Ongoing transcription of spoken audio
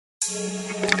Shit.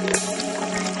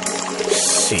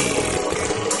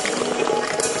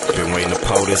 Been waiting to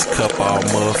pour this cup all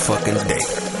motherfucking day.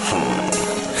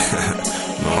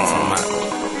 Know what I'm talking about?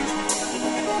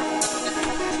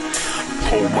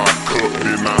 Pour my cup,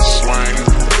 then I swing,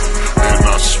 and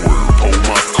I swerve. Pour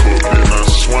my cup, then I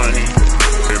swing,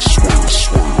 and swerve,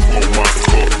 swerve. Pour my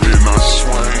cup, then I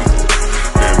swing,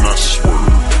 and I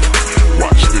swerve.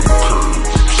 Watch them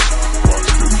curves, watch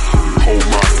them curves. Pour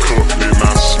my cup, then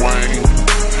I swing,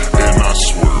 and I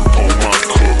swerve. Pour my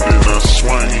cup, then I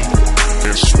swing,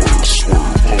 and swerve,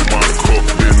 swerve. Pour my cup,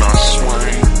 then I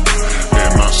swing,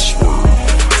 and I swerve.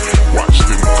 Watch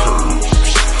them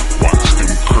curves, watch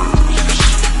them curves.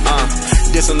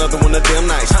 This another one of them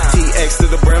nights. TX to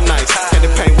the brim nights. Had to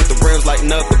paint with the rims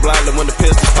lighting up the block. When the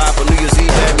pistols pop on New Year's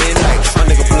Eve at midnight. My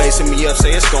nigga blazing me up,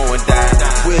 say it's going down.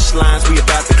 Wish lines, we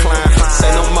about to climb. Say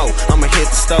no more, I'ma hit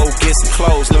the stove, get some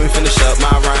clothes. Let me finish up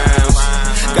my rhymes.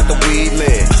 Got the weed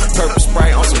lit, purple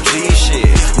Sprite on some G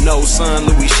shit. No sun,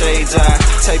 Louis shades eye.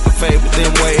 Tape a fade with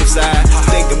them waves I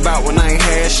think about when I ain't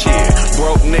had shit.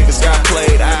 Broke niggas got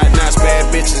played out. Nice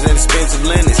bad bitches and expensive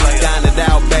linens. Dine it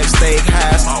out, backstage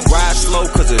highs. Ride slow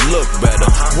cause it look better.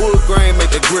 Wood grain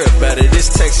make the grip better. This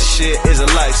Texas shit is a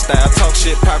lifestyle. Talk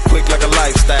shit, pop quick like a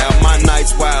lifestyle. My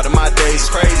nights wild and my days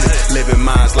crazy. Living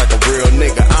mines like a real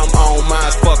nigga. I'm on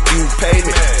mines, fuck you, pay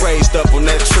me. Raised up on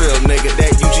that trill, nigga.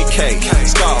 That UGK,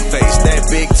 Scarface, that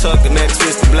big tuck and that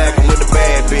twisted black. I'm with a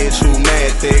bad bitch who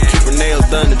mad thick. Keep her nails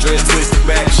done, the dress twisted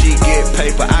back. She get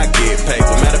paper, I get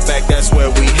paper. Matter of fact, that's where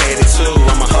we headed to.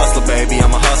 I'm a hustler, baby.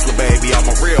 I'm a hustler, baby. I'm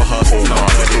a real hustler. Pour my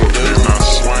cup, then I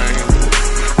swing,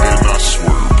 and I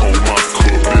swerve. Pour my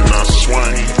cup, then I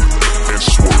swing, and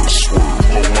swerve, swerve.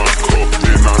 Pour my cup,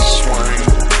 then I swing,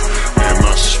 and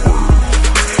I swerve.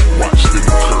 Watch them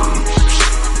curves,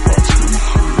 watch them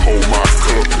curves. Pour my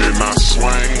cup, then I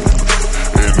swing,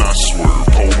 and I swerve.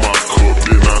 Pour my cup,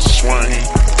 then I swing,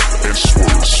 and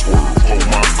swerve, swerve. Pour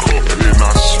my cup, then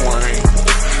I swing,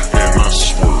 and I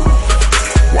swerve.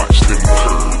 Watch them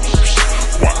curves,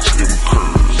 watch them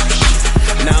curves.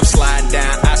 Now I'm sliding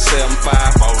down I-75,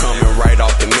 coming right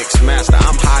off the mix master.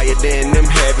 I'm higher than them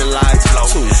heaven lights.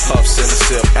 2 puffs and a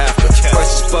sip after.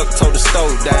 Fresh as fuck, told the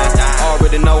stove down.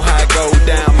 Already know how it go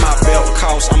down. My belt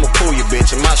cost, I'ma pull you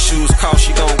bitch. And my shoes cost,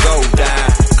 she gon' go down.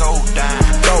 Go down,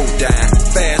 go down.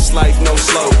 Fast life, no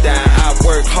slow down. I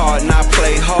work hard and I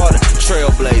play harder.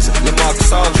 Trailblazer,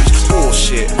 LaMarcus Aldridge,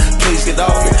 bullshit. Please get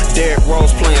off it. Derrick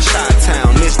Rose playing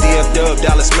Chi-Town. This DF Dub,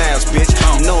 Dallas Mavs, bitch.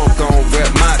 You know I'm gon'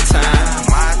 rep my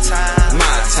time. My time,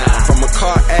 my time. From a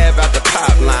car Ave out the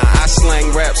pop line. I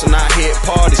slang raps and I hit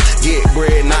parties. Get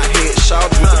bread and I hit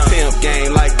shots with the pimp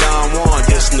game like Don Juan.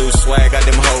 This new swag, got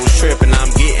them hoes tripping. I'm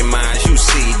getting mine, you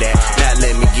see that. Now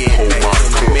let me get back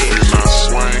to my mix. Then I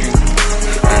swing,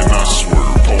 and I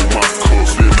swerve. Pour my cup,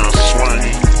 then I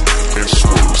swing, and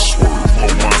swerve, swerve.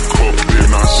 Pour my cup,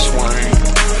 then I swing,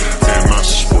 and I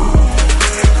swerve.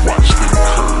 Watch them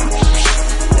curves,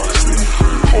 watch them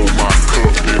curves. Pour my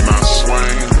cup, then I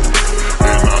swing,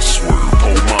 and I swerve.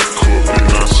 Pour my cup, then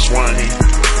I swing,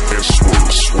 and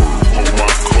swerve, swerve. Pour my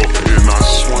cup, then I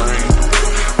swing,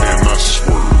 and I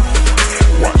swerve.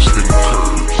 Watch them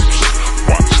curves,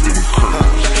 watch them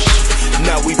curves.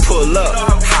 Now we pull up,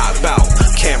 hop out.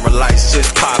 Camera lights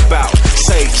just pop out.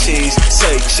 Say cheese,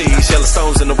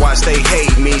 Yellowstones in the watch, they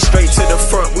hate me. Straight to the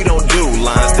front, we don't do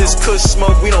lines. This kush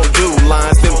smoke, we don't do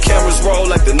lines. Them cameras roll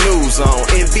like the news on.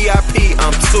 In VIP,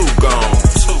 I'm too gone.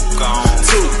 Too gone,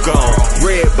 too gone.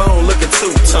 Red bone looking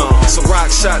two-tone. Some rock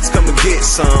shots, come and get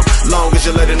some. Long as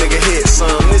you let a nigga hit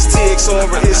some. This TX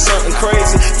Aura is something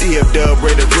crazy. DF Dub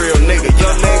rated real nigga.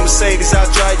 Your name Mercedes, I'll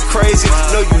drive you crazy.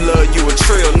 Know you love you a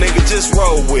trill, nigga, just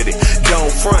roll with it. Don't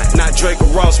front, not Drake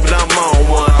or Ross, but I'm on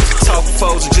one. Talking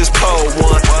foes or just pole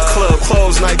one. Club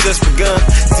closed, night just begun.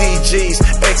 DG's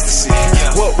ecstasy.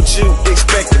 What would you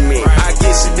expect of me? I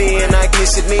guess it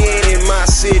in my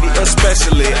city,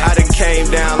 especially. I done came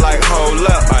down like hold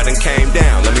up. I done came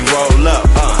down, let me roll up.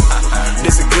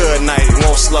 This a good night, it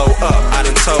won't slow up. I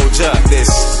done told ya this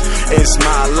is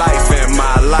my life.